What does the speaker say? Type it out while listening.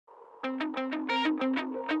Till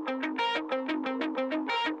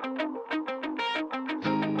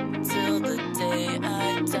the day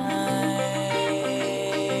I die,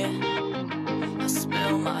 I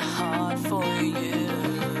spill my heart for you,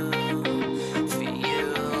 for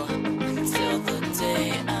you. Till the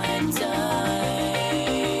day I die,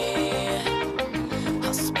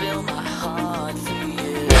 I'll spill my heart for you.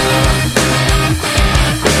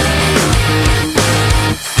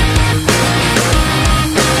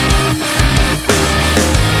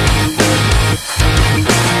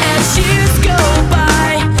 As years go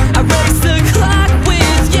by, I race the clock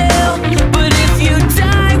with you. But if you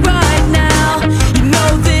die right now, you know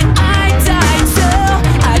that I die too.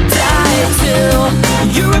 I die too.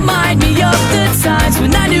 You remind me of the times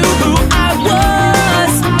when I knew who